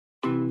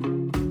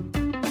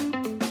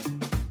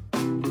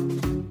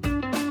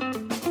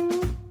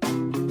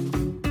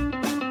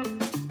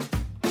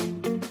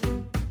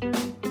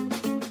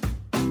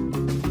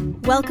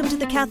Welcome to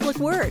the Catholic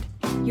Word,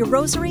 your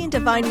Rosary and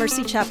Divine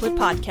Mercy Chaplet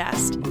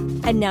podcast.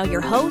 And now your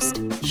host,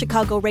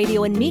 Chicago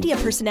radio and media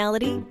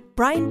personality,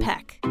 Brian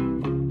Peck.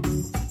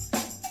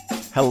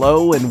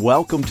 Hello and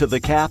welcome to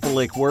the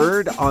Catholic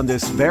Word on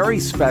this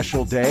very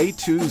special day,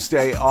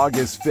 Tuesday,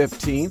 August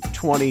 15th,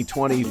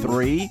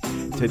 2023.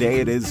 Today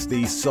it is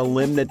the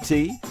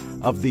Solemnity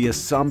of the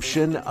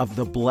Assumption of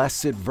the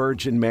Blessed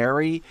Virgin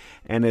Mary,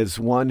 and as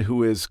one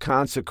who is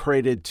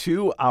consecrated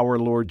to our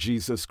Lord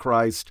Jesus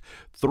Christ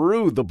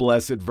through the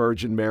Blessed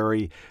Virgin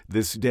Mary,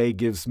 this day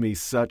gives me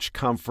such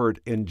comfort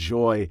and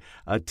joy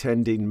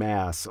attending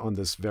Mass on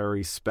this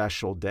very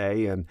special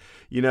day. And,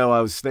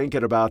 I was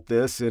thinking about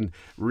this and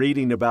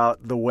reading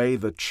about the way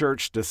the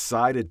Church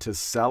decided to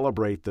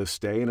celebrate this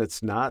day, and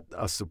it's not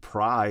a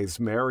surprise.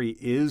 Mary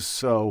is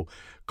so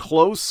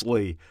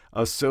closely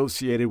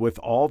associated with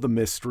all the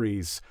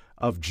mysteries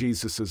of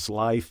Jesus'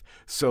 life,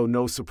 so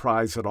no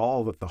surprise at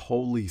all that the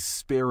Holy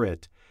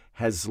Spirit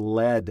has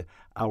led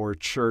our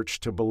Church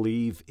to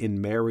believe in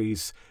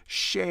Mary's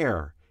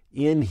share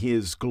in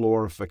his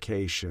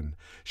glorification.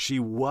 She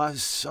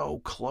was so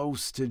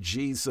close to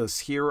Jesus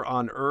here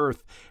on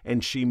earth,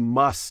 and she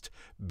must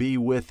be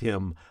with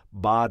him,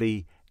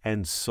 body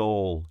and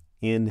soul,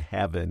 in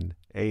heaven.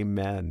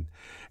 Amen.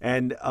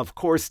 And of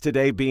course,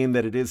 today being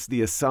that it is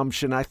the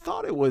Assumption, I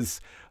thought it was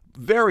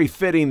very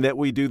fitting that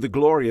we do the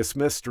glorious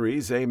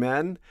mysteries.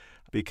 Amen.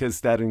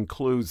 Because that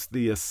includes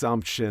the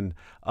Assumption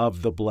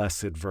of the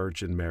Blessed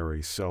Virgin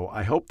Mary. So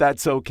I hope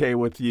that's okay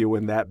with you.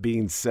 And that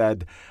being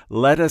said,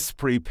 let us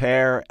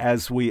prepare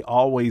as we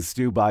always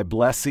do by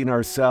blessing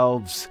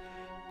ourselves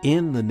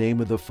in the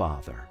name of the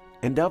Father,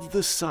 and of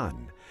the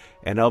Son,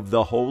 and of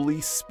the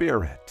Holy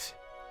Spirit.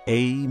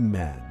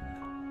 Amen.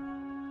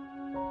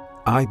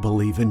 I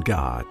believe in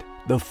God,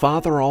 the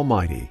Father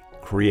Almighty,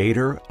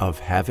 creator of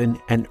heaven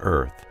and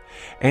earth,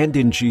 and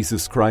in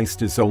Jesus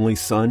Christ, his only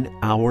Son,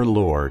 our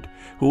Lord,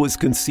 who was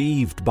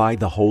conceived by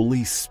the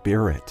Holy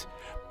Spirit,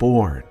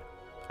 born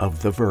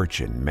of the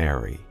Virgin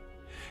Mary.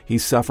 He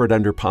suffered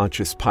under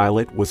Pontius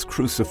Pilate, was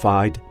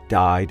crucified,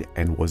 died,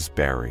 and was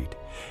buried.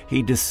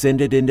 He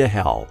descended into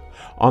hell.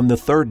 On the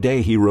third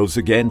day he rose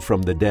again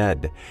from the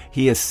dead.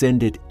 He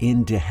ascended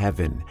into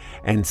heaven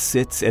and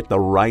sits at the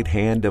right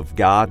hand of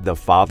God the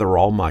Father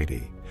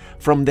Almighty.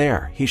 From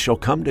there he shall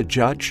come to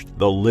judge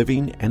the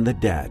living and the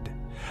dead.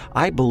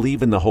 I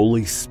believe in the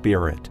Holy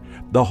Spirit,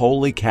 the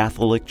Holy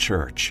Catholic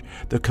Church,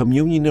 the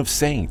communion of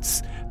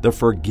saints, the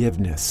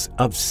forgiveness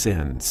of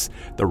sins,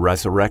 the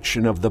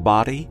resurrection of the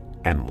body,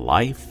 and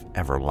life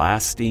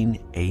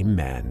everlasting.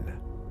 Amen.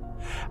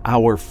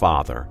 Our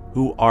Father,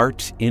 who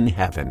art in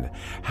heaven,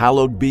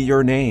 hallowed be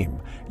your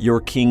name. Your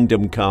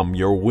kingdom come,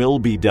 your will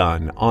be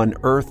done, on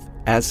earth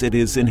as it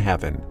is in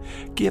heaven.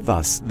 Give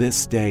us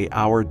this day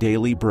our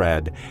daily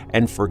bread,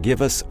 and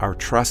forgive us our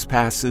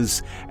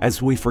trespasses,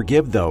 as we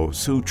forgive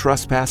those who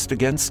trespass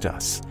against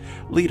us.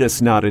 Lead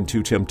us not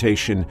into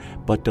temptation,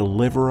 but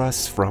deliver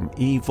us from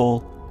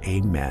evil.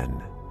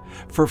 Amen.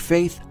 For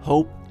faith,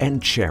 hope,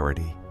 and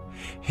charity.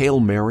 Hail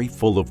Mary,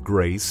 full of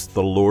grace,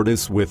 the Lord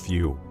is with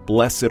you.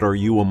 Blessed are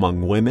you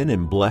among women,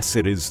 and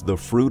blessed is the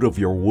fruit of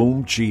your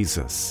womb,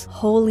 Jesus.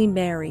 Holy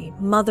Mary,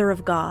 Mother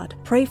of God,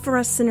 pray for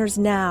us sinners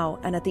now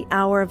and at the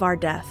hour of our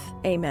death.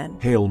 Amen.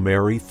 Hail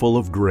Mary, full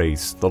of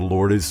grace, the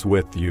Lord is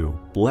with you.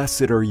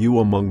 Blessed are you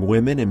among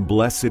women, and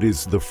blessed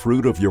is the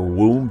fruit of your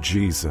womb,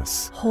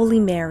 Jesus. Holy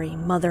Mary,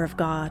 Mother of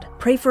God,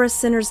 pray for us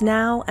sinners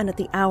now and at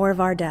the hour of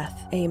our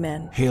death.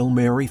 Amen. Hail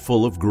Mary,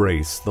 full of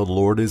grace, the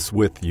Lord is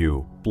with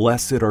you.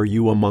 Blessed are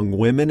you among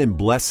women, and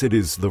blessed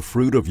is the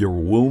fruit of your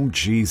womb,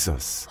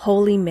 Jesus.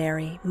 Holy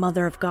Mary,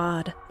 Mother of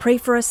God, pray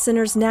for us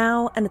sinners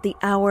now and at the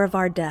hour of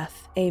our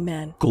death.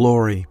 Amen.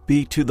 Glory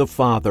be to the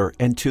Father,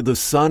 and to the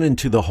Son, and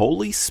to the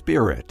Holy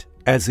Spirit,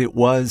 as it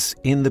was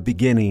in the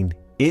beginning,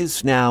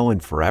 is now,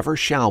 and forever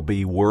shall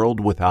be, world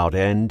without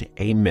end.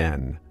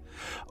 Amen.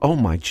 O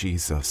my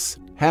Jesus,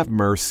 have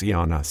mercy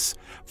on us.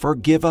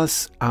 Forgive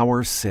us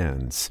our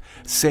sins.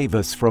 Save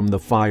us from the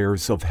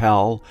fires of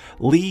hell.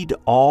 Lead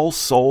all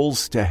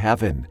souls to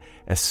heaven,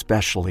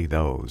 especially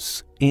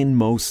those in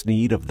most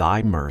need of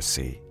thy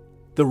mercy.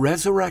 The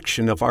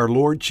resurrection of our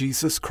Lord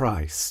Jesus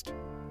Christ.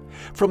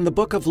 From the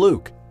book of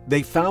Luke,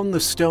 they found the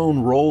stone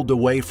rolled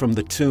away from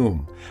the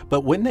tomb,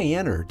 but when they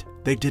entered,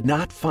 they did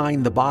not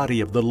find the body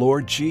of the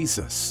Lord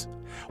Jesus.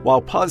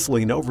 While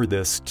puzzling over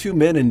this, 2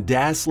 men in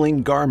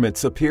dazzling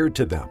garments appeared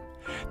to them.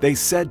 They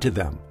said to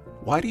them,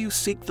 "Why do you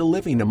seek the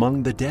living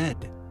among the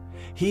dead?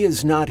 He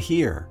is not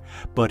here,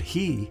 but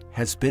he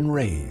has been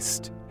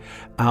raised.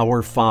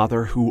 Our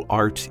Father who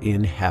art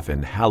in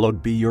heaven,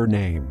 hallowed be your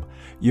name.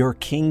 Your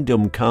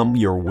kingdom come,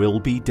 your will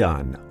be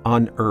done,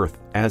 on earth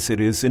as it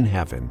is in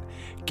heaven.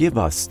 Give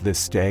us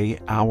this day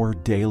our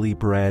daily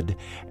bread,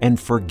 and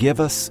forgive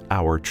us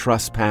our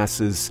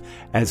trespasses,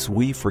 as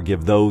we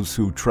forgive those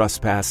who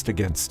trespass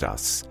against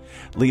us.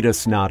 Lead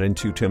us not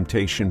into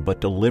temptation,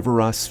 but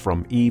deliver us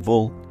from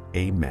evil.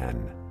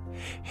 Amen.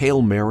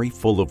 Hail Mary,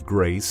 full of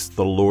grace,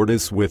 the Lord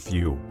is with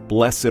you.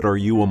 Blessed are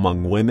you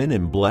among women,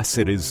 and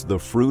blessed is the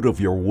fruit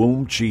of your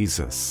womb,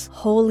 Jesus.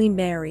 Holy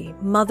Mary,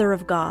 Mother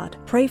of God,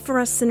 pray for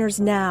us sinners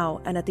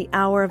now and at the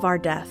hour of our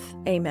death.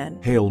 Amen.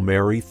 Hail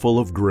Mary, full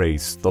of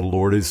grace, the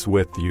Lord is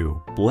with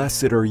you.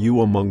 Blessed are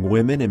you among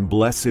women, and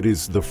blessed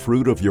is the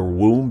fruit of your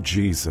womb,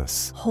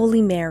 Jesus.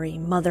 Holy Mary,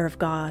 Mother of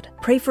God,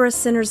 pray for us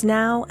sinners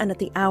now and at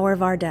the hour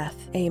of our death.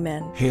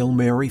 Amen. Hail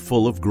Mary,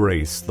 full of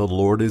grace, the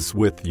Lord is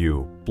with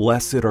you.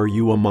 Blessed are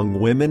you among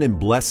women, and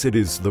blessed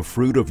is the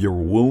fruit of your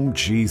womb,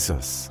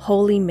 Jesus.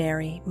 Holy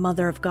Mary,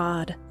 Mother of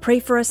God, pray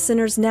for us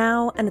sinners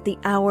now and at the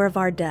hour of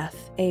our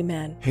death.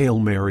 Amen. Hail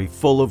Mary,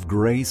 full of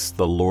grace,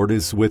 the Lord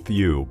is with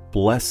you.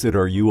 Blessed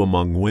are you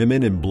among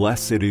women, and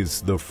blessed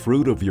is the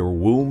fruit of your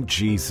womb,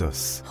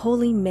 Jesus.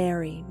 Holy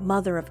Mary,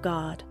 Mother of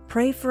God,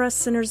 pray for us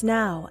sinners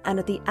now and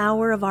at the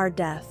hour of our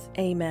death.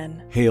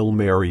 Amen. Hail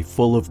Mary,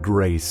 full of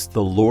grace,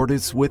 the Lord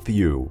is with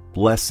you.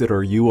 Blessed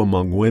are you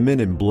among women,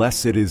 and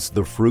blessed is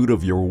the fruit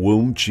of your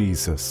womb,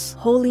 Jesus.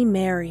 Holy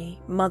Mary,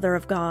 Mother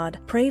of God,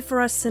 pray for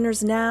us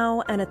sinners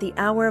now and at the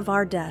hour of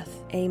our death.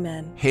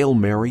 Amen. Hail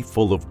Mary,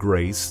 full of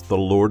grace, the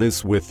Lord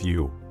is with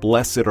you.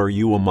 Blessed are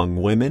you among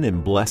women,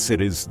 and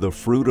blessed is the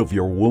fruit of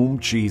your womb,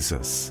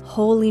 Jesus.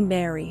 Holy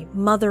Mary,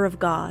 Mother of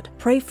God,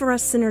 pray for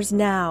us sinners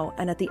now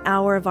and at the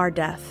hour of our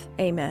death.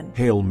 Amen.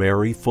 Hail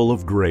Mary, full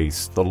of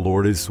grace, the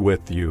Lord is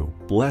with you.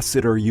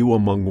 Blessed are you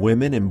among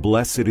women, and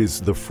blessed is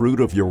the fruit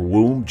of your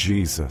womb,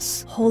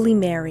 Jesus. Holy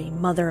Mary,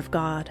 Mother of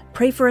God,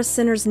 pray for us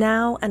sinners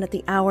now and at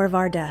the hour of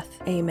our death.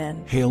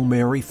 Amen. Hail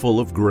Mary, full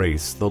of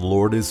grace, the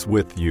Lord is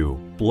with you.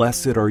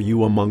 Blessed are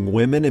you among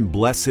women, and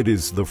blessed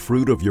is the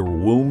fruit of your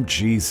womb,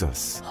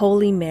 Jesus.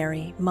 Holy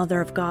Mary, Mother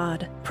of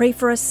God, pray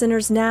for us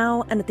sinners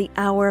now and at the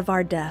hour of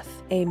our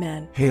death.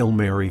 Amen. Hail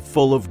Mary,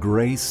 full of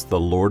grace, the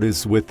Lord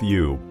is with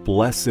you.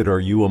 Blessed are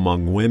you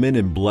among women,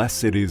 and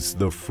blessed is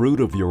the fruit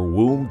of your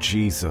womb,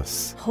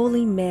 Jesus.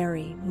 Holy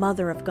Mary,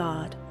 Mother of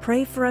God,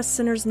 pray for us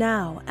sinners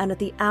now and at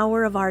the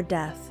hour of our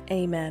death.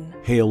 Amen.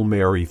 Hail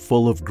Mary,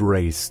 full of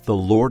grace, the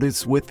Lord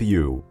is with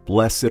you.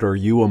 Blessed are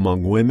you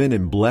among women,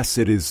 and blessed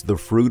is the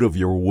fruit of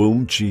your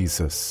womb,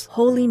 Jesus.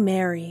 Holy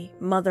Mary,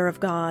 Mother of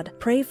God,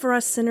 pray for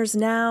us sinners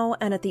now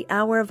and at the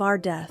hour of our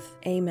death.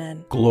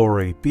 Amen.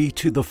 Glory be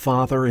to the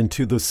Father, and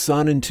to the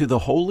Son, and to the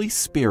Holy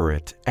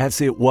Spirit, as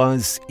it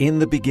was in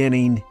the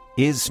beginning,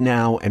 is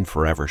now, and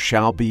forever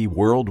shall be,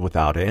 world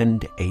without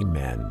end.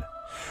 Amen.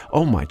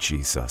 O my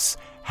Jesus,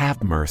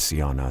 have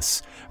mercy on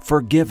us.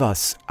 Forgive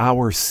us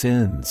our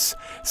sins.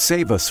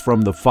 Save us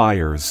from the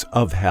fires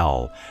of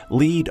hell.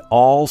 Lead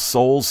all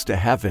souls to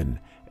heaven,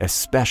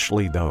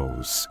 especially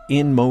those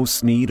in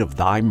most need of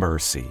thy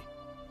mercy.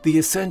 The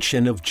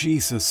Ascension of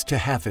Jesus to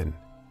Heaven.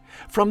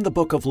 From the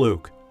book of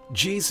Luke,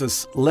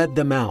 Jesus led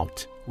them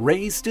out,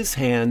 raised his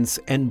hands,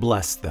 and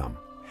blessed them.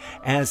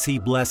 As he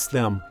blessed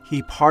them,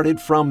 he parted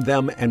from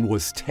them and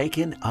was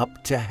taken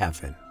up to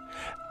heaven.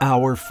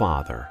 Our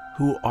Father,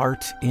 who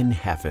art in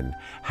heaven,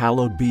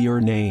 hallowed be your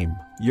name.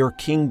 Your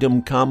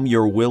kingdom come,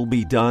 your will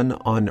be done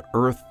on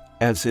earth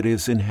as it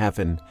is in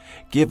heaven.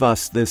 Give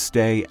us this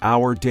day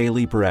our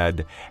daily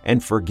bread,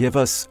 and forgive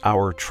us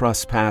our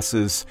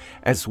trespasses,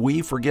 as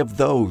we forgive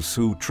those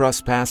who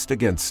trespass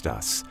against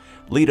us.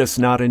 Lead us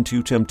not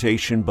into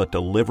temptation, but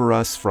deliver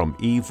us from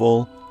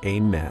evil.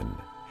 Amen.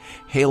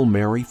 Hail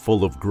Mary,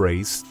 full of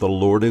grace, the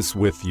Lord is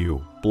with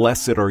you.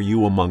 Blessed are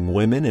you among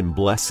women, and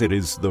blessed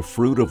is the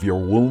fruit of your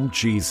womb,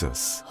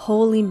 Jesus.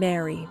 Holy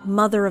Mary,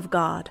 Mother of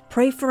God,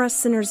 pray for us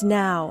sinners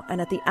now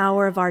and at the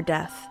hour of our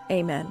death.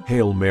 Amen.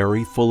 Hail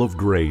Mary, full of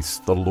grace,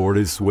 the Lord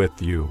is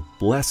with you.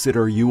 Blessed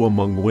are you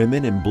among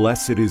women, and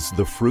blessed is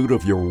the fruit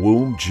of your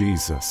womb,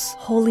 Jesus.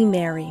 Holy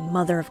Mary,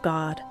 Mother of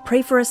God,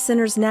 pray for us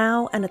sinners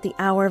now and at the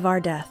hour of our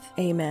death.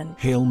 Amen.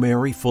 Hail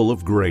Mary, full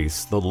of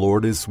grace, the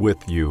Lord is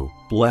with you.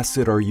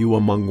 Blessed are you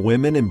among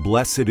women, and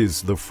blessed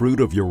is the fruit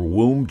of your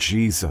womb,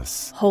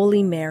 Jesus.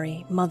 Holy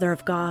Mary, Mother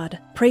of God,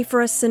 pray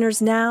for us sinners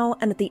now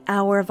and at the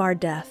hour of our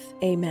death.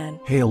 Amen.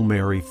 Hail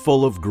Mary,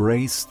 full of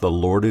grace, the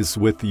Lord is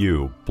with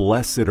you.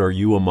 Blessed are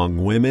you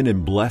among women,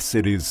 and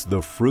blessed is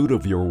the fruit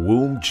of your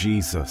womb,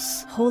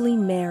 Jesus. Holy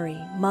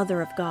Mary, Mother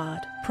of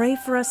God, pray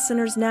for us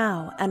sinners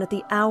now and at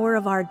the hour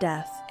of our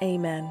death.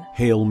 Amen.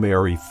 Hail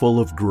Mary, full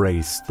of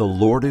grace, the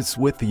Lord is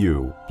with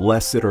you.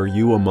 Blessed are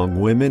you among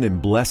women,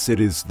 and blessed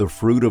is the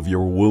fruit of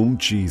your womb,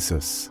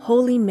 Jesus.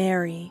 Holy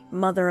Mary,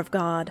 Mother of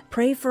God,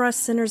 pray for us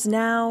sinners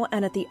now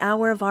and at the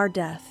hour of our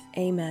death.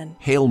 Amen.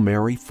 Hail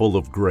Mary, full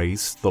of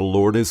grace, the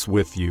Lord is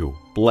with you.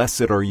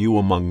 Blessed are you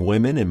among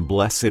women, and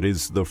blessed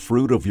is the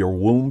fruit of your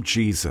womb,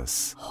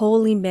 Jesus.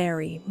 Holy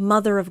Mary,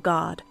 Mother of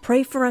God,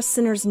 pray for us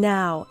sinners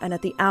now and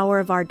at the hour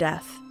of our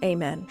death.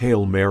 Amen.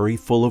 Hail Mary,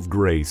 full of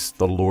grace,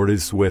 the Lord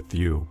is with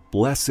you.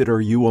 Blessed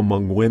are you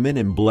among women,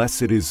 and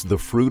blessed is the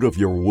fruit of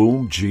your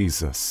womb,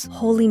 Jesus.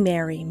 Holy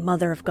Mary,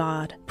 Mother of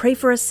God, pray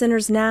for us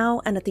sinners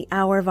now and at the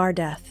hour of our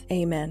death.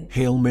 Amen.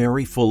 Hail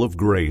Mary, full of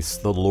grace,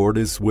 the Lord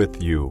is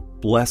with you.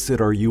 Blessed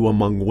are you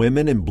among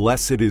women, and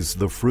blessed is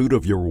the fruit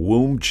of your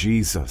womb,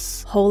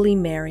 Jesus. Holy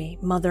Mary,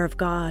 Mother of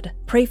God,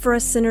 pray for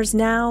us sinners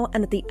now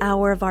and at the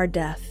hour of our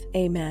death.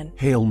 Amen.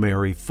 Hail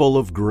Mary, full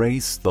of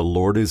grace, the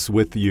Lord is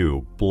with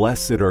you.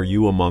 Blessed are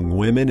you among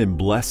women, and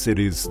blessed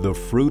is the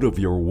fruit of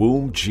your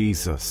womb,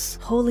 Jesus.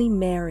 Holy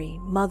Mary,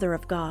 Mother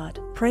of God,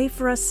 pray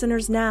for us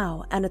sinners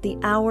now and at the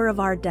hour of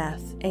our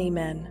death.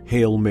 Amen.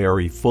 Hail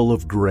Mary, full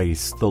of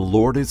grace, the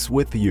Lord is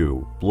with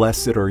you.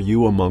 Blessed are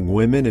you among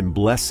women, and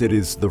blessed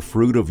is the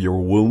fruit of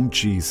your womb,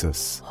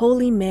 Jesus.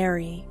 Holy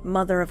Mary,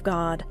 Mother of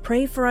God,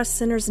 pray for us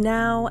sinners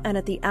now and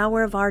at the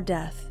hour of our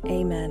death.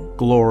 Amen.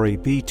 Glory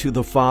be to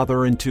the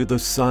Father, and to the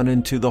Son,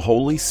 and to the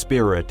Holy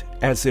Spirit,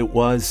 as it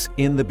was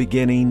in the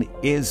beginning,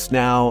 is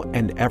now,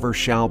 and ever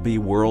shall be,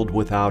 world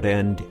without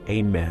end.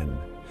 Amen.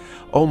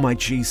 O my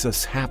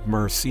Jesus, have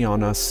mercy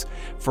on us.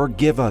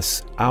 Forgive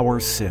us our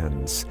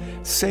sins.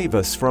 Save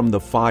us from the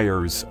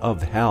fires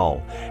of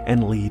hell,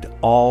 and lead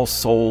all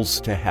souls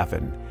to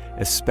heaven,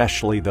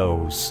 especially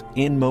those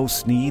in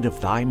most need of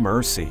thy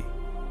mercy.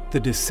 The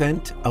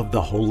descent of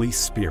the Holy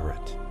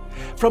Spirit.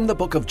 From the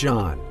book of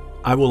John.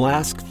 I will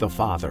ask the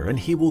Father, and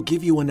he will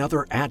give you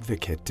another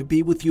advocate to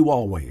be with you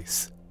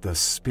always, the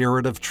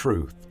Spirit of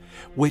truth,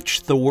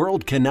 which the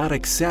world cannot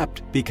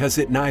accept because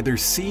it neither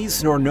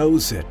sees nor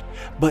knows it,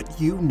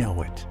 but you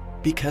know it,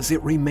 because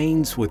it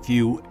remains with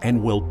you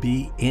and will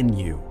be in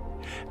you.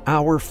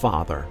 Our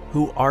Father,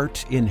 who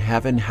art in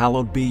heaven,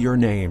 hallowed be your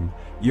name.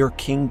 Your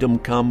kingdom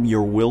come,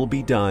 your will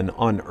be done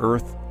on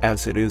earth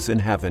as it is in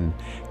heaven.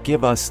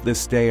 Give us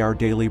this day our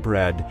daily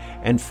bread,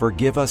 and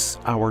forgive us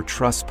our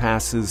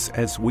trespasses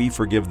as we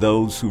forgive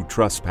those who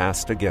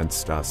trespass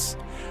against us.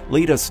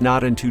 Lead us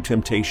not into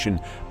temptation,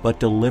 but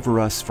deliver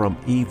us from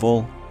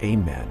evil.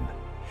 Amen.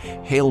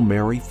 Hail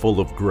Mary, full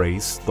of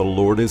grace, the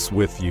Lord is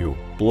with you.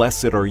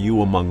 Blessed are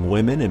you among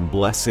women, and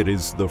blessed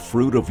is the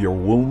fruit of your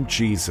womb,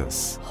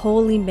 Jesus.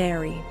 Holy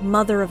Mary,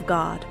 Mother of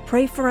God,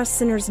 pray for us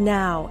sinners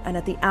now and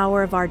at the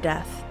hour of our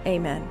death.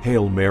 Amen.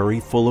 Hail Mary,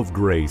 full of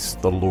grace,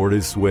 the Lord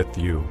is with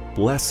you.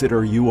 Blessed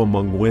are you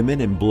among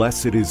women, and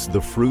blessed is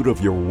the fruit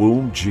of your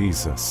womb,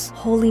 Jesus.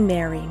 Holy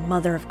Mary,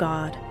 Mother of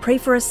God, pray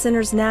for us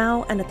sinners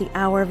now and at the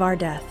hour of our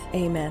death.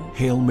 Amen.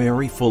 Hail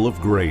Mary, full of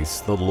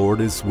grace, the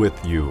Lord is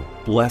with you.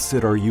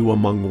 Blessed are you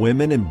among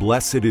women, and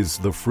blessed is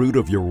the fruit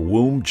of your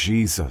womb,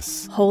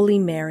 Jesus. Holy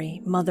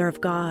Mary, Mother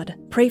of God,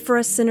 pray for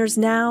us sinners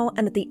now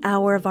and at the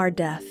hour of our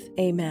death.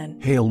 Amen.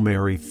 Hail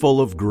Mary,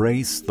 full of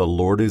grace, the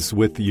Lord is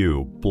with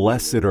you.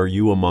 Blessed are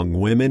you among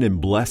women, and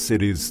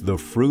blessed is the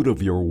fruit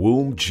of your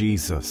womb,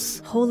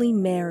 Jesus. Holy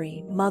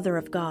Mary, Mother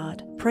of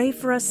God, pray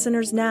for us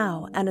sinners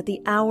now and at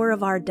the hour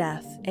of our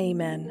death.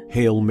 Amen.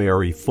 Hail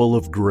Mary, full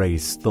of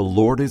grace, the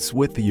Lord is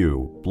with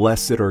you.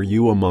 Blessed are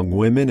you among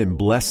women, and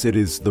blessed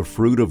is the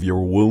fruit of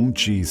your womb,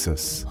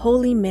 Jesus.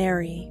 Holy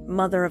Mary,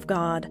 Mother of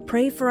God,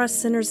 pray for us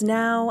sinners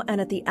now and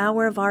at the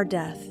hour of our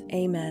death.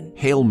 Amen.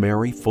 Hail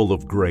Mary, full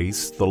of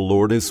grace, the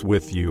Lord is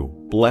with you.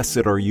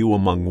 Blessed are you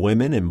among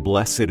women, and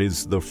blessed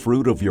is the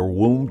fruit of your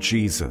womb,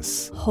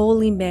 Jesus.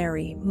 Holy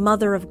Mary,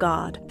 Mother of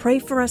God, pray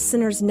for us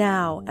sinners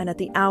now and at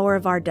the hour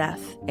of our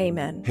death.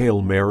 Amen.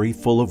 Hail Mary,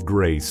 full of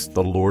grace,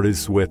 the Lord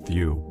is with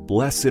you.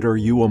 Blessed are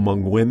you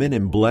among women,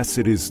 and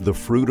blessed is the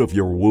fruit of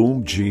your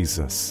womb,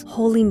 Jesus.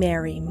 Holy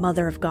Mary,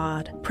 Mother of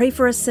God, pray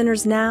for us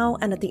sinners now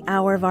and at the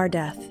hour of our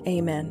death.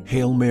 Amen.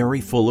 Hail Mary,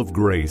 full of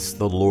grace,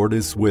 the Lord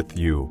is with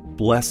you.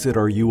 Blessed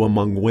are you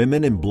among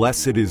women, and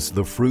blessed is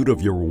the fruit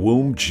of your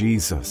womb,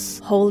 Jesus.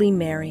 Holy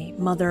Mary,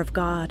 Mother of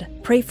God,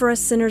 pray for us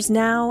sinners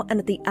now and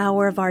at the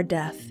hour of our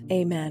death.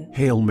 Amen.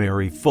 Hail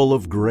Mary, full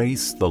of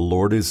grace, the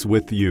Lord is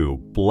with you.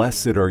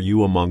 Blessed are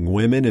you among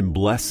women, and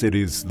blessed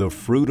is the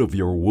fruit of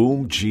your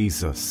womb,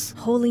 Jesus.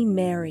 Holy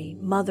Mary,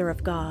 Mother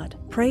of God,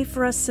 pray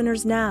for us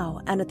sinners now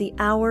and at the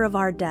hour of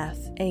our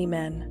death.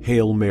 Amen.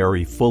 Hail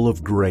Mary, full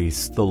of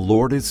grace, the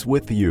Lord is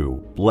with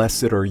you.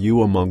 Blessed are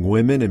you among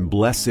women, and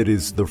blessed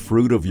is the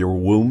fruit of your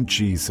womb,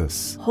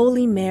 Jesus.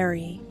 Holy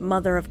Mary,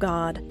 Mother of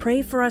God,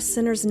 pray for us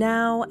sinners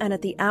now and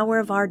at the hour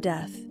of our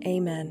death.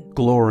 Amen.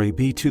 Glory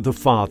be to the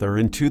Father,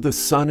 and to the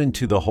Son, and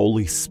to the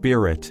Holy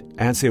Spirit,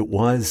 as it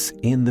was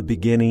in the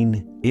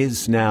beginning,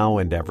 is now,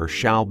 and ever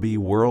shall be,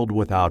 world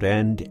without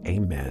end.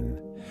 Amen.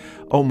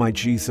 O my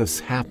Jesus,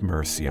 have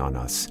mercy on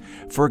us.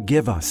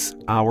 Forgive us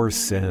our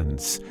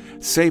sins.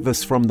 Save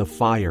us from the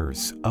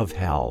fires of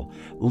hell.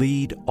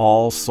 Lead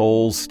all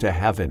souls to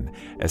heaven,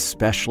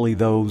 especially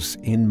those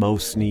in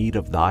most need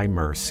of thy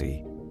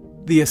mercy.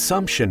 The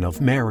Assumption of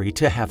Mary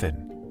to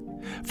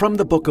Heaven. From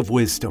the Book of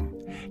Wisdom.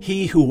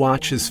 He who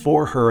watches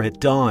for her at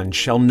dawn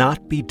shall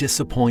not be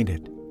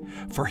disappointed,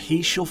 for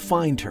he shall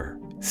find her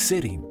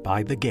sitting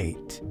by the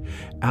gate.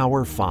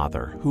 Our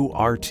Father, who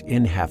art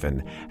in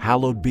heaven,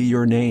 hallowed be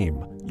your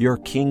name. Your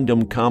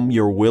kingdom come,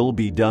 your will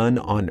be done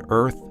on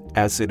earth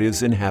as it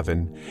is in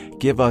heaven.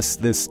 Give us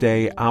this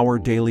day our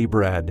daily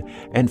bread,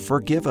 and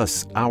forgive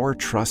us our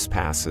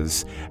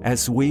trespasses,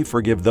 as we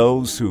forgive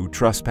those who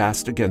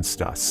trespass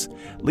against us.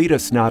 Lead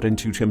us not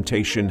into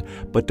temptation,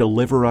 but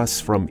deliver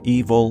us from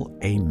evil.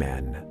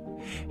 Amen.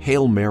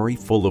 Hail Mary,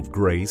 full of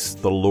grace,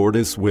 the Lord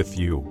is with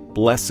you.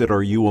 Blessed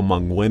are you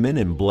among women,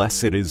 and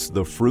blessed is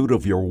the fruit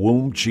of your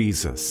womb,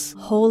 Jesus.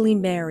 Holy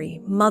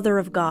Mary, Mother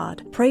of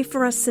God, pray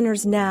for us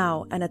sinners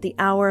now and at the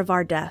hour of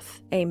our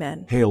death.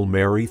 Amen. Hail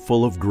Mary,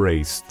 full of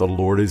grace, the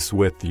Lord is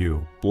with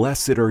you.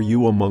 Blessed are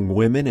you among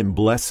women, and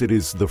blessed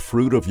is the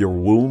fruit of your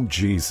womb,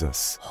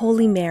 Jesus.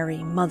 Holy Mary,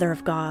 Mother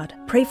of God,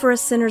 pray for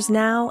us sinners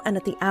now and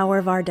at the hour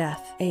of our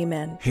death.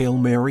 Amen. Hail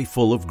Mary,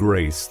 full of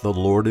grace, the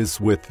Lord is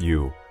with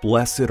you.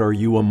 Blessed are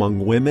you among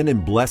women,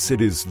 and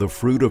blessed is the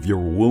fruit of your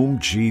womb,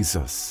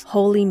 Jesus.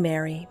 Holy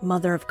Mary,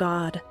 Mother of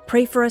God,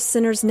 pray for us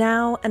sinners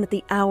now and at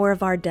the hour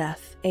of our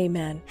death.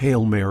 Amen.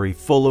 Hail Mary,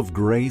 full of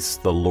grace,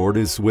 the Lord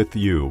is with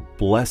you.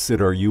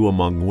 Blessed are you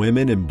among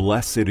women, and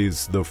blessed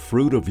is the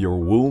fruit of your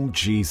womb,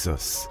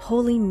 Jesus.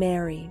 Holy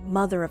Mary,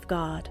 Mother of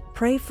God,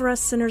 pray for us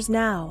sinners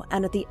now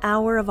and at the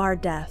hour of our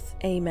death.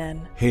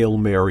 Amen. Hail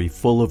Mary,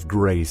 full of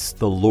grace,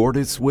 the Lord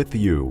is with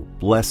you.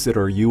 Blessed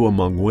are you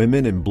among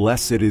women, and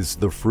blessed is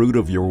the fruit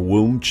of your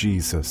womb,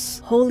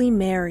 Jesus. Holy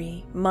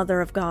Mary,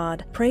 Mother of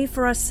God, pray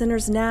for us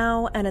sinners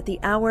now and at the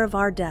hour of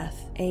our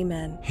death.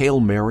 Amen. Hail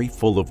Mary,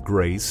 full of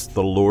grace,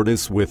 the Lord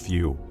is with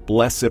you.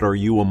 Blessed are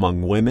you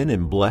among women,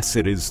 and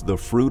blessed is the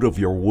fruit of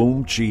your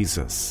womb,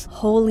 Jesus.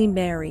 Holy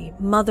Mary,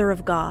 Mother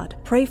of God,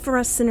 pray for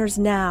us sinners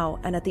now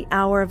and at the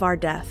hour of our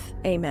death.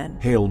 Amen.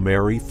 Hail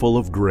Mary, full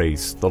of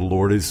grace, the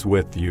Lord is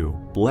with you.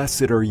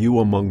 Blessed are you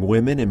among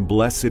women, and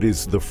blessed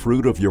is the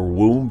fruit of your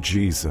womb,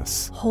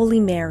 Jesus. Holy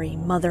Mary,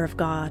 Mother of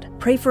God,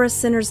 pray for us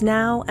sinners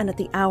now and at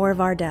the hour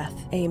of our death.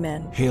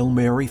 Amen. Hail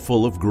Mary,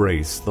 full of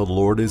grace, the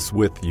Lord is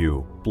with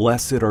you.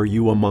 Blessed are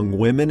you among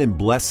women, and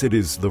blessed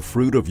is the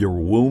fruit of your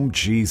womb,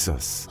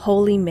 Jesus.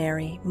 Holy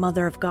Mary,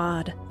 Mother of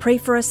God, pray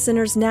for us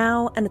sinners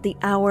now and at the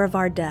hour of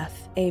our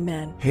death.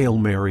 Amen. Hail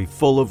Mary,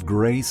 full of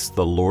grace,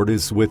 the Lord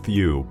is with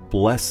you.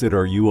 Blessed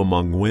are you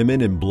among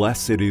women, and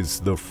blessed is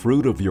the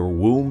fruit of your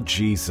womb,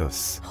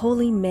 Jesus.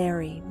 Holy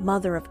Mary,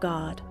 Mother of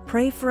God,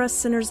 pray for us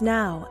sinners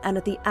now and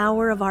at the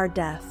hour of our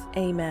death.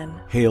 Amen.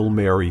 Hail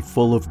Mary,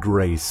 full of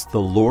grace, the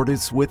Lord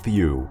is with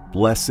you.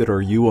 Blessed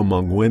are you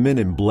among women,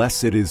 and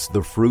blessed is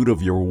the fruit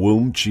of your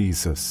womb,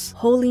 Jesus.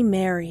 Holy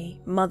Mary,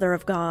 Mother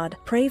of God,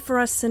 pray for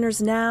us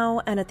sinners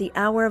now and at the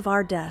hour of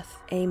our death.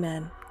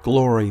 Amen.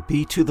 Glory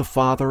be to the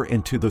Father,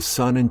 and to the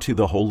Son, and to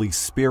the Holy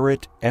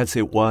Spirit, as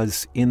it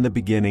was in the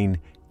beginning,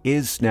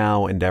 is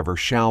now, and ever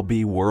shall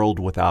be, world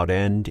without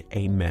end.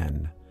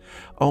 Amen.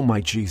 O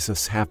my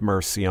Jesus, have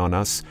mercy on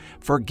us.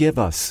 Forgive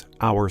us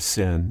our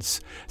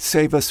sins.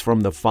 Save us from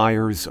the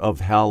fires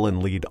of hell,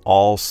 and lead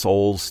all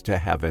souls to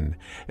heaven,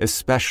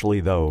 especially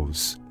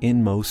those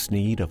in most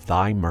need of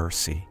thy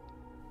mercy.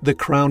 The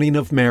crowning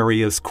of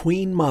Mary as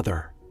Queen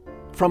Mother.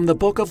 From the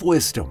Book of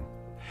Wisdom.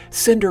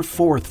 Send her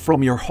forth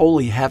from your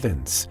holy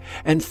heavens,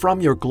 and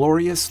from your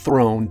glorious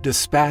throne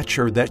dispatch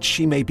her, that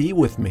she may be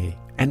with me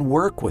and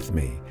work with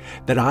me,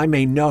 that I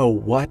may know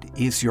what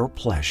is your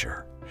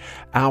pleasure.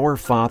 Our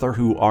Father,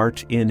 who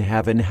art in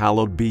heaven,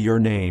 hallowed be your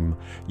name.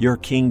 Your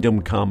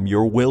kingdom come,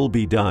 your will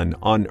be done,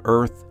 on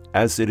earth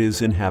as it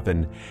is in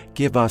heaven.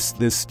 Give us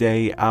this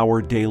day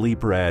our daily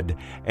bread,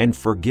 and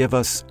forgive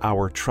us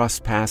our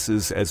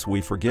trespasses, as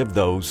we forgive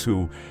those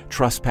who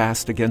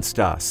trespass against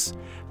us.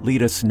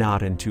 Lead us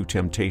not into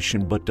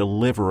temptation, but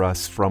deliver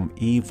us from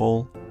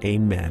evil.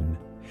 Amen.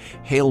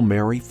 Hail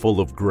Mary, full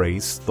of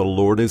grace, the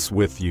Lord is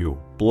with you.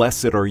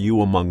 Blessed are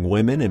you among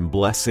women, and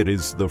blessed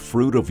is the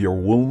fruit of your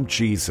womb,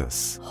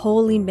 Jesus.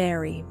 Holy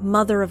Mary,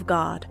 Mother of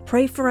God,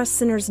 pray for us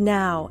sinners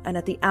now and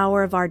at the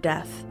hour of our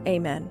death.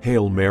 Amen.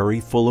 Hail Mary,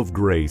 full of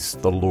grace,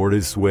 the Lord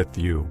is with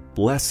you.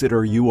 Blessed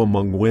are you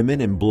among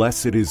women, and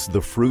blessed is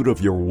the fruit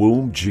of your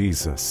womb,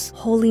 Jesus.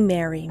 Holy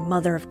Mary,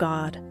 Mother of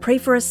God, pray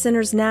for us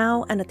sinners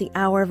now and at the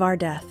hour of our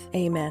death.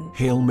 Amen.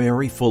 Hail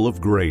Mary, full of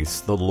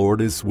grace, the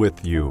Lord is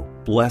with you.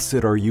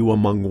 Blessed are you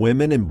among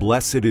women, and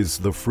blessed is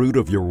the fruit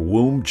of your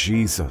womb,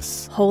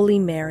 Jesus. Holy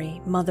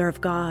Mary, Mother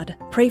of God,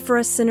 pray for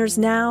us sinners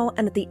now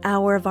and at the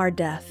hour of our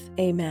death.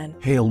 Amen.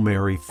 Hail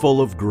Mary,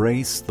 full of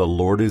grace, the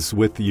Lord is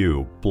with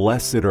you.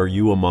 Blessed are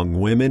you among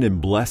women, and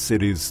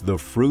blessed is the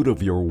fruit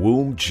of your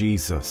womb,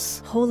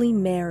 Jesus. Holy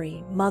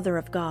Mary, Mother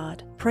of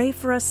God, pray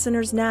for us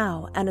sinners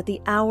now and at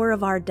the hour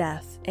of our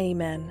death.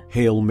 Amen.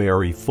 Hail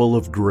Mary, full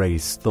of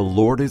grace, the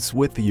Lord is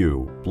with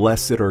you.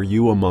 Blessed are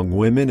you among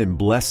women, and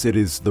blessed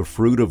is the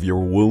fruit of your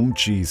womb,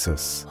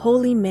 Jesus.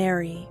 Holy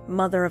Mary,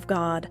 Mother of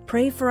God,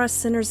 pray for us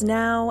sinners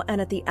now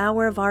and at the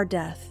hour of our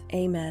death.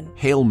 Amen.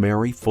 Hail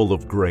Mary, full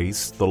of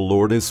grace, the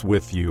Lord is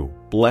with you.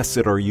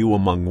 Blessed are you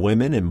among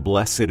women, and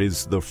blessed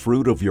is the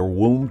fruit of your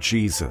womb,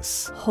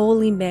 Jesus.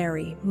 Holy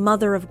Mary,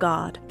 Mother of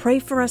God, pray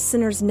for us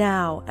sinners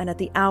now and at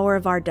the hour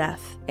of our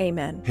death.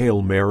 Amen.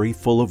 Hail Mary,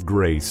 full of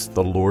grace,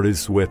 the Lord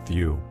is with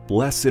you.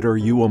 Blessed are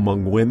you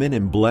among women,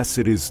 and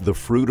blessed is the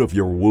fruit of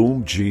your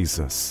womb,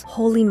 Jesus.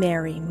 Holy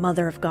Mary,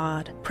 Mother of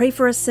God, pray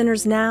for us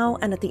sinners now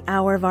and at the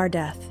hour of our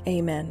death.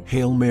 Amen.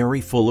 Hail Mary,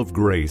 full of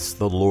grace,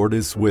 the Lord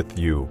is with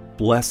you.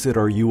 Blessed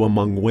are you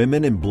among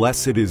women, and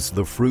blessed is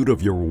the fruit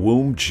of your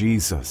womb,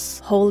 Jesus.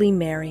 Holy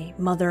Mary,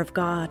 Mother of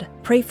God,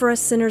 pray for us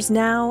sinners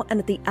now and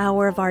at the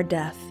hour of our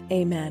death.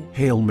 Amen.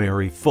 Hail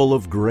Mary, full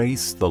of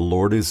grace, the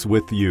Lord is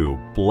with you.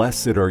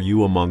 Blessed are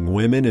you among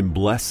women, and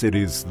blessed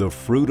is the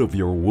fruit of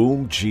your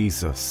womb,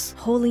 Jesus.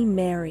 Holy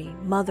Mary,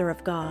 Mother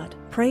of God,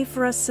 pray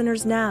for us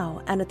sinners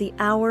now and at the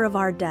hour of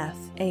our death.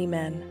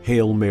 Amen.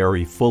 Hail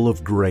Mary, full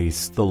of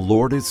grace, the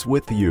Lord is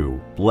with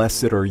you.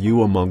 Blessed are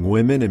you among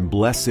women, and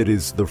blessed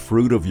is the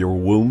fruit of your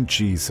womb,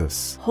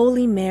 Jesus.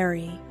 Holy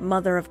Mary,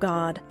 Mother of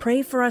God,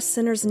 pray for us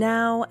sinners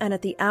now and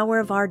at the hour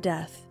of our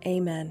death.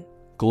 Amen.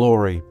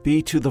 Glory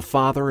be to the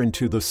Father, and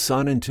to the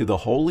Son, and to the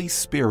Holy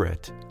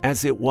Spirit,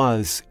 as it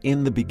was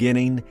in the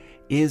beginning,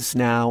 is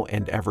now,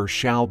 and ever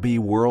shall be,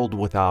 world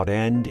without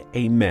end.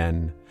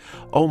 Amen.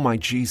 O my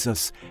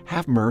Jesus,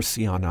 have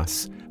mercy on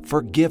us.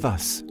 Forgive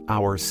us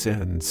our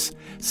sins.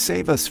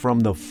 Save us from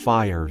the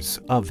fires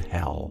of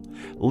hell.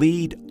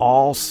 Lead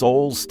all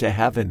souls to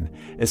heaven,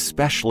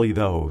 especially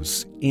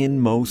those in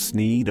most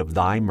need of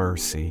thy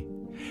mercy.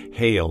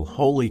 Hail,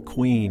 Holy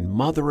Queen,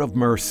 Mother of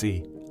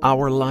Mercy,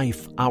 our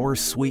life, our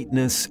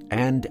sweetness,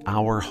 and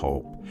our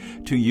hope.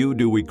 To you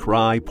do we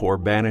cry, poor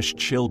banished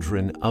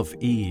children of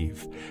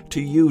Eve. To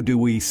you do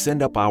we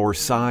send up our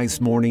sighs,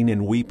 mourning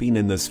and weeping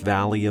in this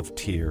valley of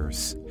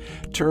tears.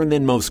 Turn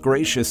then, most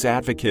gracious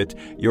Advocate,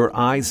 your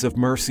eyes of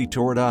mercy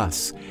toward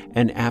us,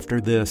 and after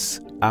this,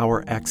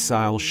 our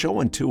exile, show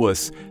unto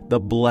us the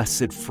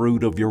blessed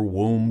fruit of your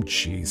womb,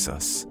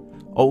 Jesus.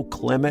 O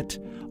clement,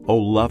 O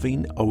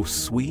loving, O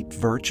sweet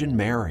Virgin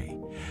Mary,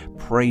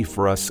 pray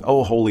for us,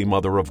 O Holy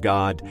Mother of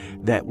God,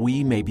 that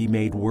we may be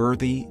made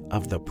worthy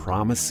of the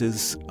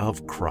promises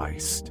of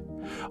Christ.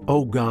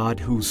 O God,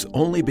 whose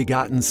only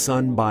begotten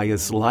Son, by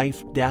his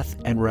life, death,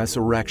 and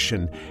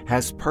resurrection,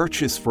 has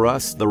purchased for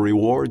us the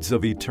rewards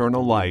of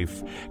eternal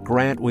life,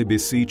 grant, we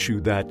beseech you,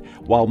 that,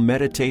 while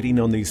meditating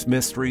on these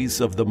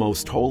mysteries of the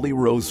most holy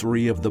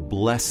rosary of the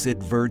Blessed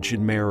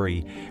Virgin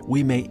Mary,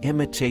 we may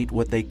imitate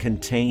what they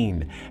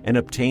contain and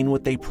obtain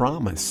what they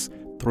promise.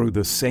 Through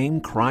the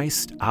same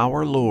Christ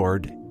our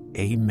Lord.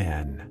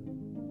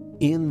 Amen.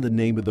 In the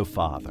name of the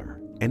Father,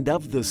 and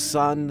of the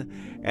Son,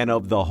 and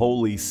of the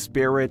Holy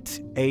Spirit.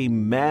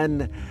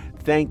 Amen.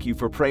 Thank you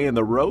for praying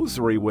the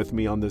rosary with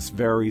me on this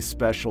very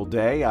special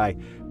day. I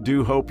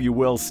do hope you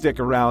will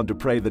stick around to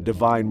pray the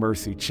Divine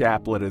Mercy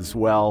Chaplet as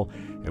well,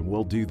 and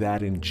we'll do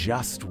that in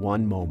just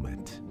one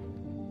moment.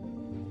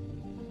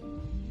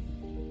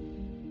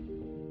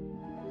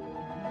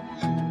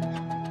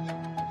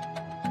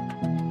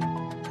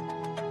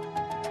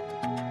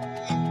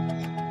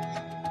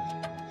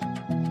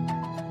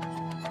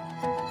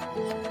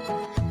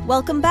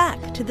 Welcome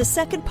back to the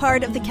second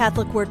part of the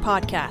Catholic Word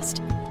podcast,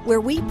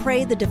 where we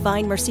pray the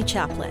Divine Mercy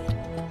Chaplet.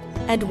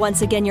 And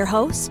once again, your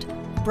host,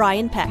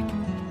 Brian Peck.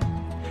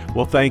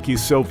 Well, thank you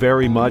so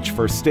very much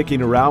for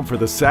sticking around for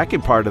the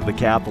second part of the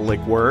Catholic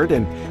Word,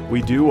 and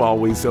we do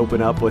always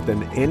open up with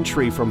an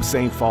entry from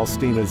St.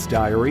 Faustina's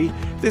diary.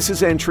 This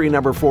is entry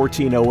number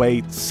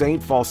 1408.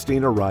 St.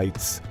 Faustina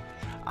writes,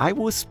 I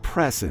was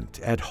present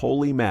at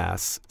Holy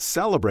Mass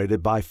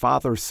celebrated by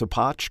Father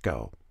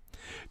Sopoćko.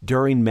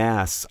 During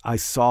Mass, I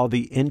saw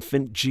the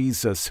infant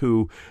Jesus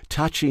who,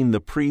 touching the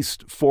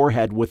priest's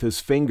forehead with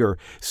his finger,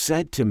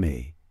 said to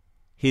me,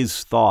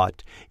 His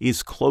thought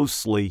is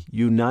closely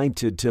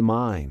united to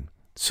mine,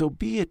 so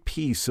be at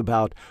peace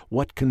about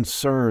what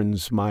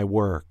concerns my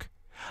work.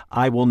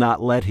 I will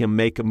not let him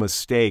make a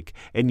mistake,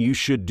 and you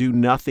should do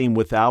nothing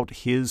without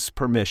his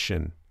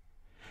permission.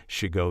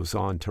 She goes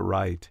on to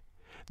write,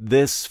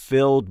 This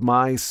filled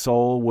my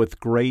soul with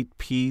great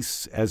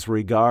peace as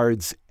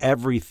regards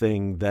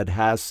everything that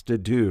has to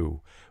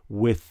do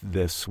with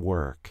this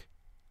work.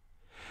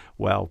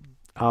 Well,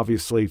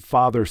 obviously,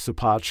 Father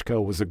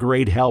Sopoćko was a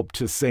great help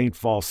to St.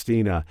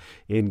 Faustina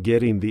in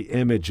getting the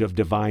image of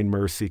Divine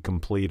Mercy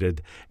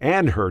completed,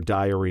 and her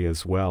diary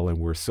as well, and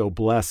we're so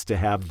blessed to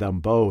have them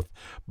both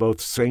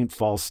St.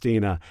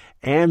 Faustina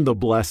and the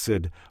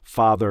Blessed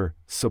Father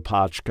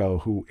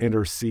Sopoćko, who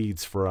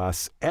intercedes for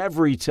us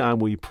every time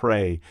we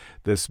pray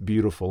this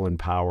beautiful and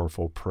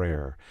powerful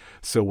prayer.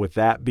 So with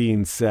that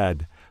being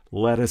said,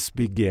 let us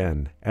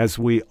begin, as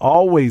we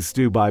always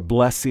do, by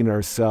blessing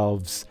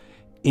ourselves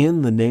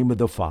in the name of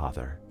the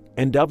Father,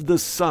 and of the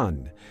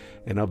Son,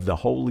 and of the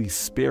Holy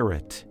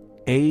Spirit.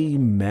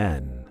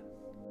 Amen.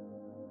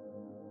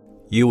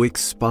 You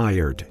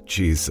expired,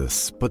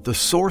 Jesus, but the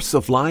source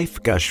of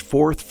life gushed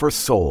forth for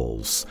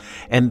souls,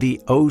 and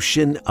the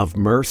ocean of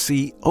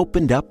mercy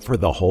opened up for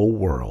the whole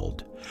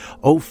world.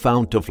 O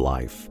fount of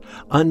life,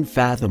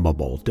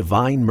 unfathomable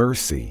divine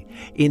mercy,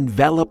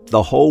 envelop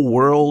the whole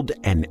world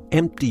and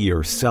empty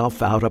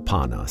yourself out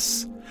upon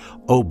us.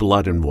 O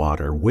blood and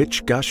water,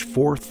 which gush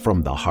forth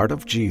from the heart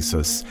of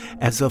Jesus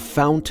as a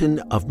fountain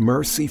of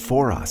mercy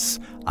for us,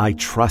 I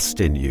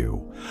trust in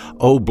you.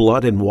 O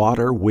blood and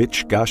water,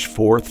 which gush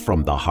forth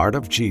from the heart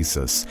of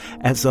Jesus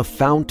as a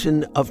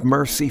fountain of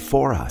mercy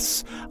for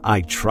us,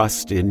 I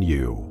trust in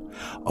you.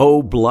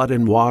 O blood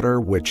and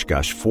water, which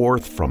gush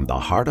forth from the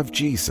heart of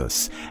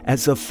Jesus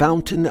as a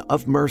fountain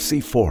of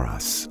mercy for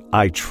us,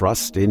 I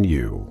trust in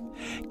you.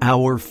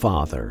 Our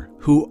Father,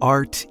 who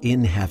art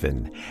in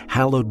heaven,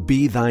 hallowed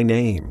be thy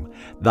name.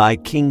 Thy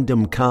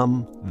kingdom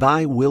come,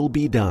 thy will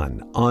be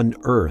done, on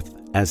earth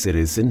as it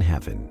is in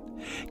heaven.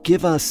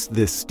 Give us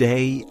this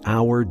day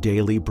our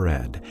daily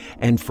bread,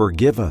 and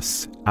forgive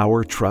us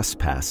our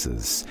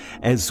trespasses,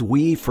 as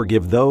we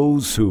forgive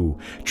those who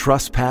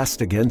trespass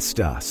against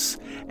us.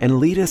 And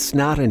lead us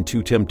not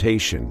into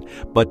temptation,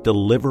 but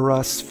deliver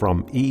us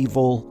from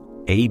evil.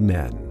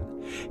 Amen.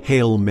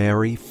 Hail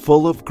Mary,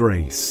 full of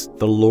grace,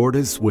 the Lord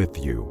is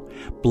with you.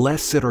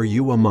 Blessed are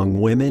you among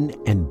women,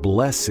 and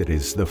blessed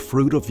is the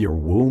fruit of your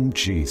womb,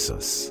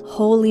 Jesus.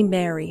 Holy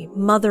Mary,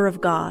 Mother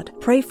of God,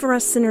 pray for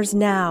us sinners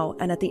now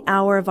and at the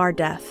hour of our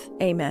death.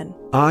 Amen.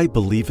 I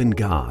believe in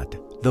God,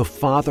 the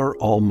Father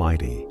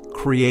Almighty,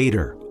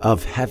 creator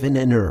of heaven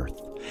and earth,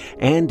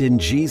 and in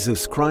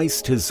Jesus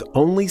Christ, his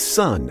only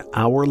Son,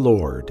 our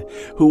Lord,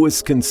 who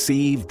was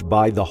conceived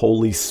by the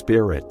Holy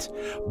Spirit,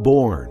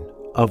 born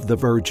of the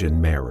Virgin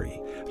Mary.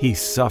 He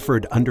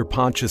suffered under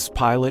Pontius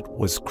Pilate,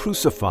 was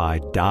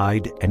crucified,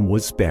 died, and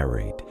was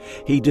buried.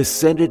 He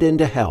descended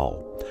into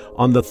hell.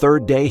 On the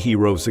third day he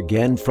rose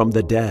again from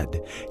the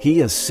dead.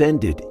 He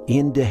ascended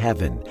into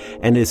heaven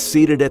and is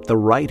seated at the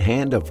right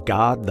hand of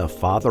God the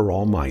Father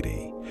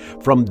Almighty.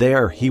 From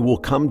there he will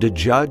come to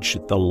judge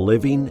the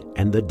living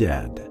and the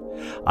dead.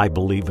 I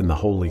believe in the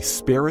Holy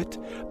Spirit,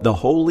 the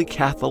Holy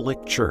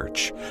Catholic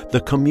Church, the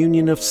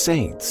communion of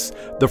saints,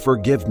 the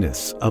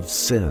forgiveness of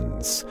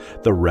sins,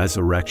 the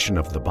resurrection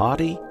of the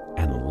body,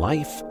 and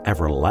life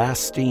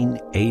everlasting.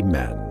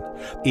 Amen.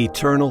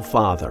 Eternal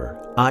Father,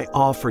 I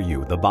offer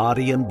you the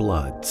body and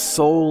blood,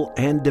 soul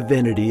and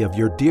divinity of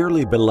your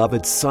dearly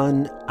beloved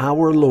Son,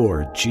 our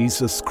Lord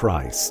Jesus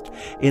Christ,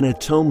 in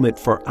atonement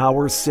for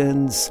our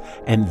sins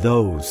and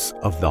those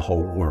of the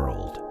whole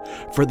world.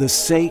 For the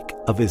sake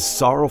of his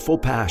sorrowful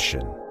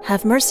passion,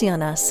 have mercy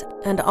on us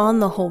and on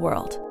the whole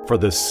world. For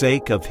the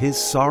sake of his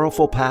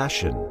sorrowful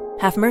passion,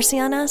 have mercy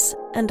on us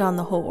and on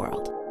the whole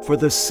world. For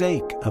the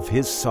sake of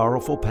his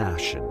sorrowful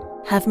passion,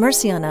 have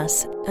mercy on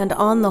us and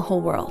on the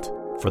whole world.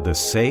 For the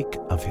sake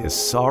of his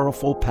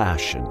sorrowful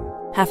passion,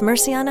 have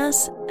mercy on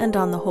us and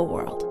on the whole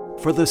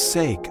world. For the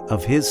sake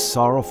of his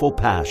sorrowful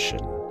passion,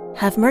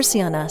 have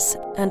mercy on us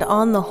and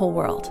on the whole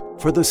world.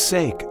 For the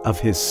sake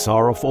of his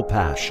sorrowful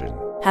passion,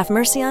 have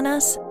mercy on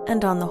us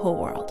and on the whole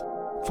world.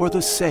 For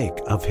the sake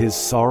of his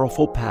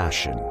sorrowful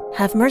passion,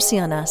 have mercy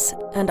on us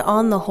and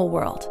on the whole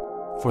world.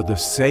 For the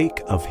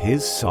sake of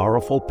his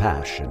sorrowful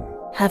passion,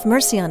 have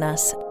mercy on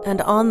us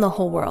and on the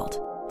whole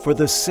world. For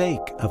the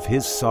sake of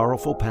his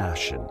sorrowful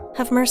passion,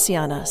 have mercy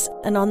on us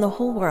and on the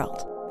whole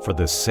world. For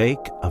the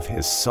sake of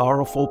his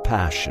sorrowful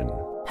passion,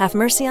 have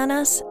mercy on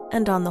us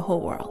and on the whole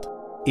world.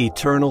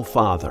 Eternal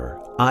Father,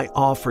 I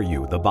offer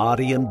you the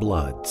body and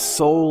blood,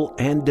 soul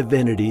and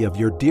divinity of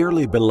your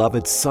dearly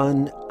beloved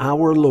Son,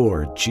 our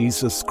Lord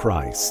Jesus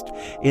Christ,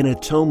 in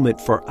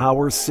atonement for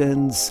our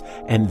sins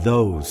and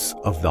those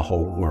of the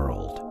whole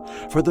world.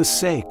 For the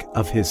sake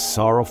of his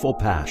sorrowful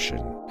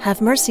passion,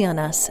 have mercy on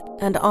us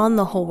and on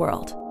the whole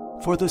world.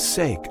 For the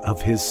sake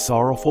of his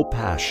sorrowful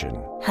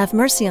passion, have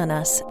mercy on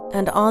us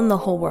and on the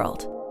whole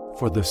world.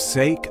 For the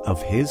sake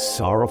of his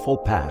sorrowful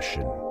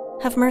passion,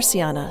 have mercy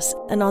on us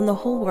and on the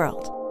whole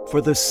world. For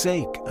the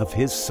sake of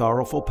his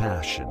sorrowful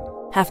passion,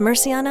 have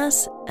mercy on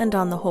us and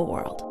on the whole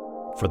world.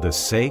 For the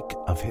sake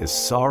of his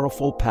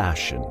sorrowful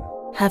passion,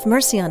 have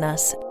mercy on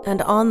us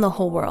and on the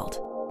whole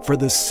world. For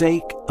the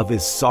sake of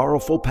his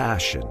sorrowful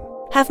passion,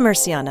 have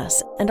mercy on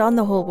us and on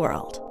the whole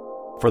world.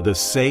 For the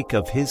sake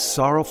of his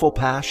sorrowful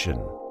passion,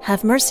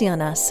 have mercy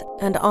on us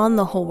and on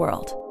the whole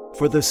world.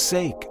 For the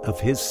sake of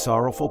his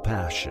sorrowful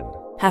passion,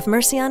 have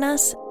mercy on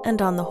us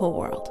and on the whole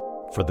world.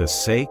 For the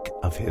sake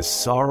of his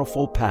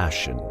sorrowful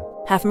passion,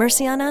 have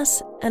mercy on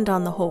us and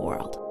on the whole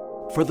world.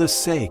 For the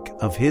sake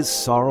of his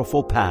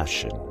sorrowful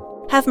passion,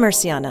 have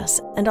mercy on us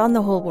and on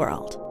the whole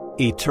world.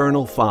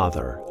 Eternal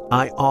Father,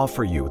 I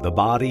offer you the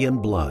body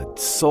and blood,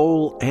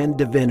 soul and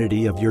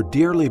divinity of your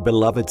dearly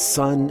beloved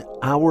Son,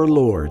 our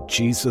Lord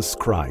Jesus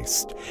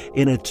Christ,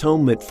 in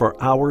atonement for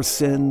our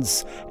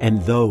sins and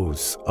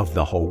those of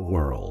the whole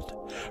world.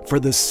 For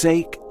the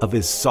sake of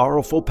his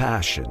sorrowful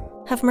passion,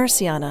 have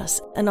mercy on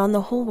us and on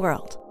the whole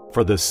world.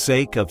 For the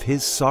sake of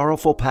his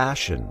sorrowful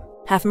passion,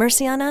 have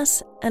mercy on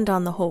us and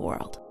on the whole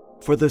world.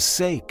 For the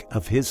sake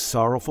of his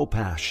sorrowful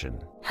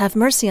passion, have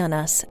mercy on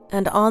us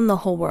and on the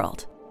whole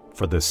world.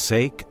 For the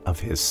sake of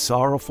his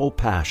sorrowful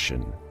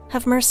passion,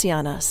 have mercy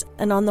on us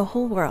and on the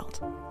whole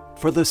world.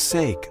 For the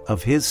sake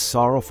of his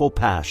sorrowful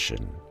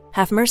passion,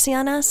 have mercy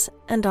on us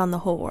and on the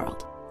whole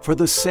world. For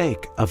the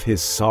sake of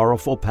his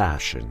sorrowful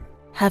passion,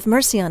 have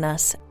mercy on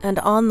us and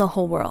on the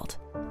whole world.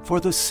 for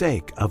the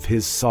sake of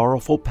his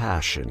sorrowful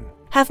passion,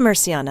 have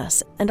mercy on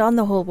us and on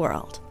the whole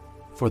world.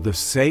 for the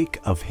sake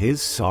of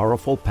his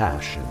sorrowful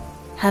passion,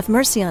 Have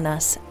mercy on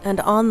us and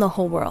on the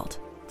whole world.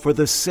 for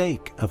the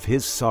sake of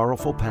his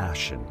sorrowful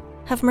passion,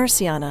 Have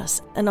mercy on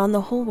us and on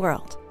the whole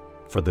world.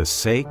 for the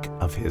sake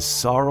of his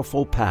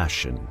sorrowful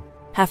passion.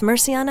 Have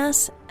mercy on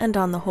us and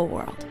on the whole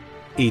world.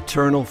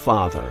 Eternal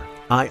Father,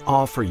 I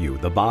offer you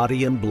the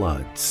body and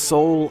blood,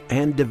 soul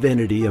and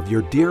divinity of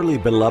your dearly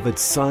beloved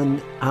Son,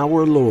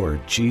 our Lord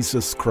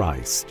Jesus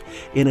Christ,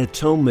 in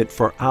atonement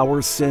for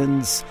our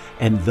sins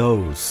and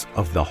those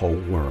of the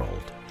whole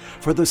world,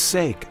 for the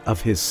sake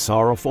of his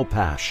sorrowful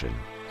passion,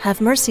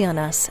 Have mercy on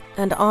us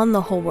and on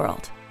the whole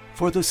world.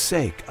 for the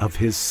sake of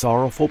his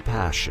sorrowful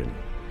passion,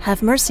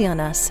 Have mercy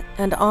on us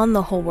and on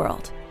the whole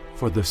world.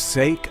 for the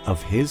sake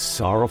of his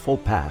sorrowful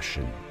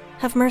passion,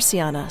 Have mercy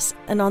on us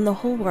and on the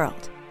whole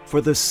world. for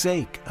the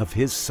sake of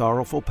his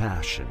sorrowful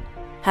passion,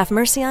 Have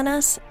mercy on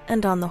us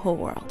and on the whole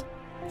world.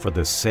 for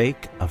the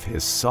sake of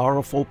his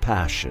sorrowful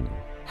passion,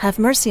 Have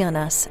mercy on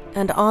us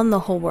and on the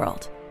whole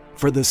world.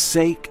 for the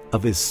sake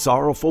of his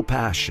sorrowful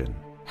passion,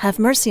 Have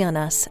mercy on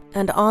us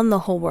and on the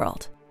whole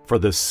world. for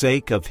the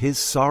sake of his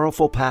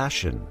sorrowful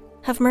passion,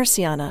 Have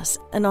mercy on us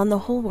and on the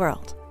whole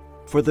world.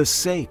 for the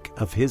sake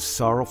of his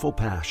sorrowful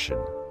passion,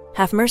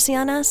 Have mercy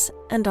on us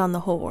and on the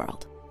whole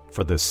world.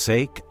 for the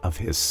sake of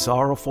his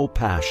sorrowful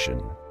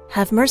passion,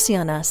 Have mercy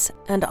on us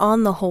and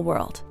on the whole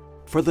world.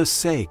 for the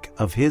sake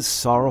of his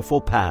sorrowful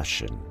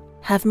passion.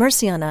 Have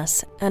mercy on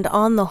us and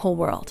on the whole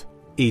world.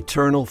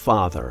 Eternal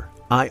Father,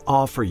 I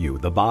offer you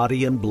the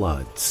body and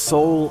blood,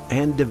 soul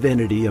and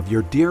divinity of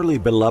your dearly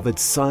beloved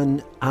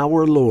Son,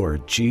 our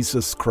Lord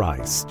Jesus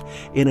Christ,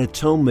 in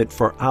atonement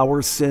for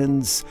our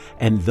sins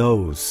and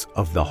those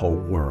of the whole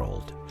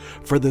world,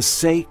 for the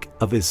sake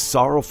of his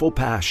sorrowful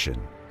passion,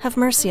 Have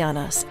mercy on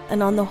us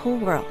and on the whole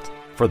world.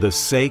 for the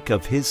sake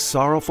of his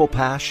sorrowful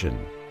passion,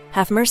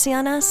 Have mercy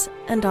on us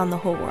and on the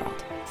whole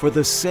world. for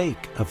the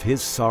sake of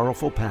his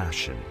sorrowful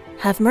passion,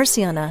 Have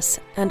mercy on us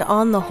and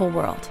on the whole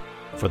world.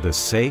 for the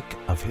sake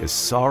of his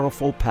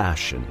sorrowful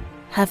passion,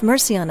 Have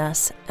mercy on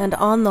us and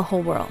on the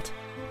whole world.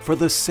 for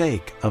the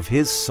sake of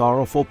his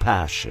sorrowful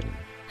passion,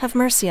 Have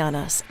mercy on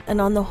us and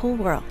on the whole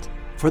world.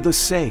 for the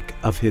sake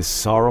of his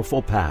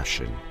sorrowful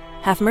passion,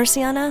 Have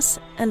mercy on us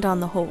and on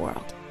the whole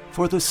world.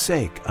 for the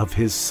sake of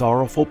his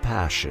sorrowful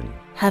passion,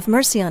 Have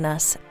mercy on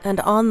us and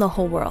on the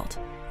whole world.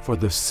 for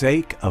the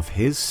sake of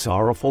his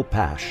sorrowful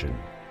passion,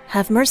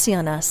 Have mercy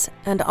on us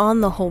and on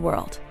the whole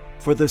world.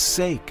 for the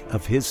sake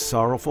of his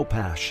sorrowful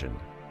passion,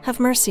 Have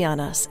mercy on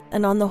us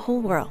and on the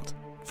whole world.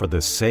 for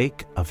the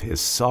sake of his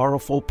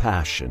sorrowful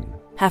passion.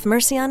 Have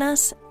mercy on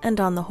us and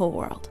on the whole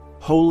world.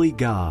 Holy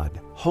God,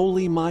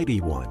 Holy Mighty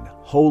One,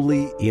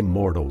 Holy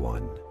Immortal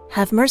One,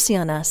 Have mercy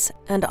on us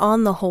and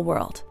on the whole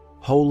world.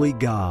 Holy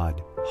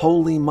God,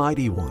 Holy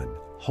Mighty One,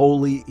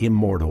 Holy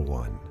Immortal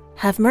One,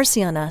 Have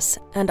mercy on us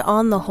and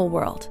on the whole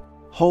world.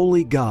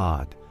 Holy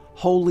God,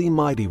 Holy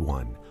Mighty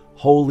One,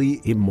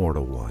 Holy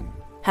Immortal One,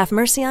 Have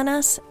mercy on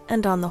us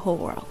and on the whole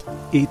world.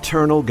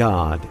 Eternal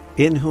God,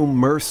 in whom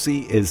mercy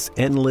is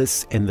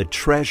endless and the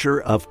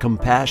treasure of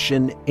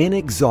compassion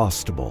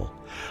inexhaustible,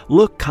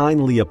 look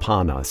kindly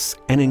upon us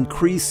and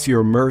increase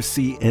your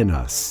mercy in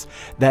us,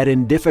 that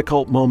in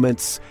difficult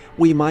moments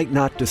we might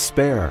not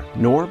despair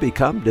nor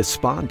become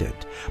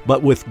despondent,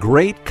 but with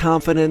great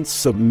confidence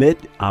submit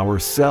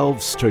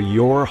ourselves to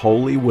your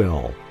holy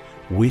will,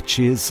 which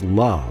is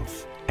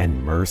love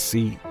and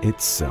mercy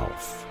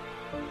itself.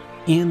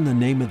 In the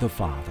name of the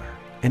Father,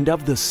 and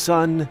of the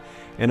Son,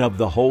 and of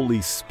the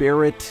Holy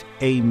Spirit,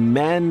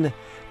 amen.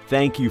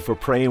 Thank you for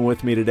praying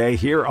with me today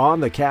here on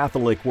the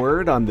Catholic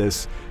Word on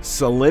this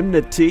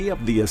solemnity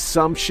of the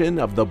Assumption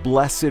of the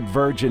Blessed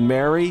Virgin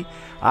Mary.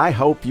 I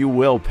hope you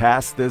will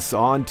pass this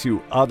on to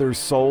other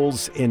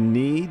souls in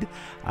need.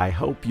 I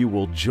hope you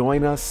will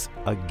join us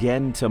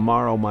again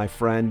tomorrow, my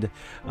friend.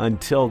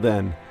 Until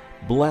then,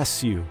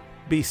 bless you,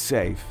 be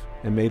safe,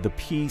 and may the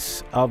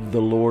peace of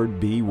the Lord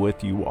be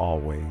with you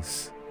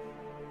always.